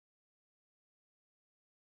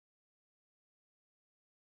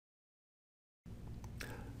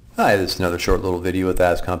Hi, this is another short little video with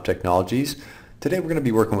Azcomp Technologies. Today we're going to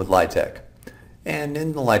be working with Lytec. And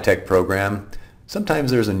in the Lytec program,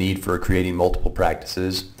 sometimes there's a need for creating multiple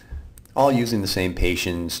practices, all using the same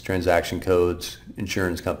patients, transaction codes,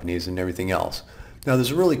 insurance companies, and everything else. Now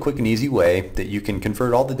there's a really quick and easy way that you can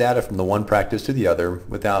convert all the data from the one practice to the other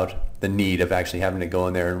without the need of actually having to go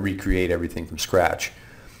in there and recreate everything from scratch.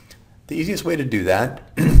 The easiest way to do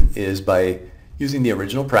that is by using the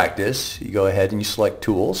original practice. You go ahead and you select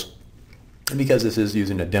Tools. And because this is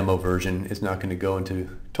using a demo version, it's not going to go into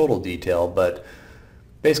total detail, but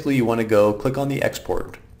basically you want to go click on the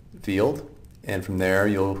Export field, and from there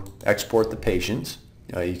you'll export the patients.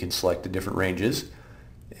 You can select the different ranges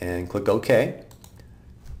and click OK.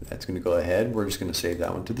 That's going to go ahead. We're just going to save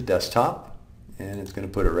that one to the desktop, and it's going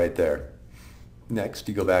to put it right there. Next,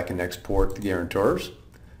 you go back and export the guarantors.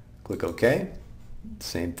 Click OK.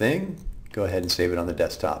 Same thing. Go ahead and save it on the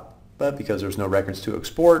desktop. But because there's no records to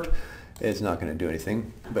export, it's not going to do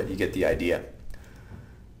anything, but you get the idea.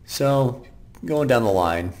 So going down the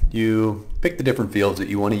line, you pick the different fields that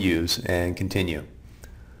you want to use and continue.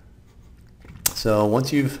 So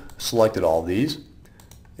once you've selected all these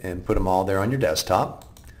and put them all there on your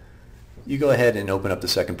desktop, you go ahead and open up the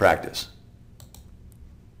second practice.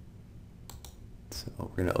 So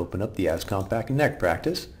we're going to open up the Azcomp back and neck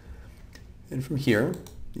practice. And from here,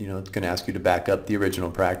 it's going to ask you to back up the original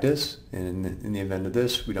practice, and in the event of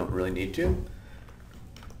this, we don't really need to.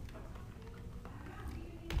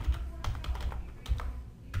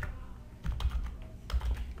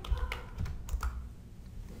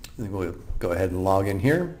 And we'll go ahead and log in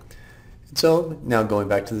here. And so now going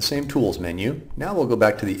back to the same Tools menu, now we'll go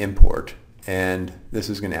back to the Import, and this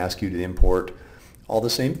is going to ask you to import all the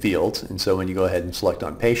same fields. And so when you go ahead and select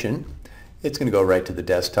on Patient, it's going to go right to the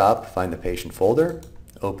desktop, find the patient folder,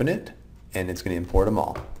 open it, and it's going to import them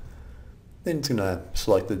all. Then it's going to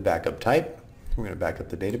select the backup type. We're going to back up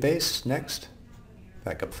the database. Next,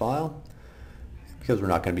 backup file. Because we're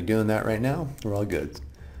not going to be doing that right now, we're all good.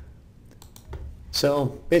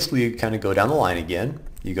 So basically you kind of go down the line again.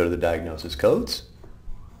 You go to the diagnosis codes.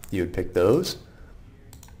 You would pick those.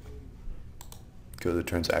 Go to the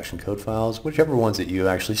transaction code files. Whichever ones that you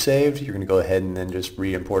actually saved, you're going to go ahead and then just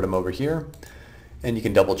re-import them over here. And you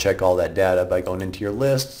can double check all that data by going into your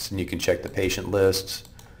lists, and you can check the patient lists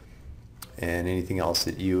and anything else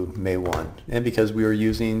that you may want. And because we are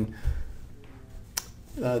using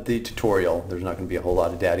the tutorial, there's not going to be a whole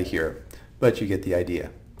lot of data here, but you get the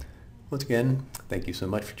idea. Once again, thank you so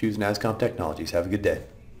much for choosing Azcomp Technologies. Have a good day.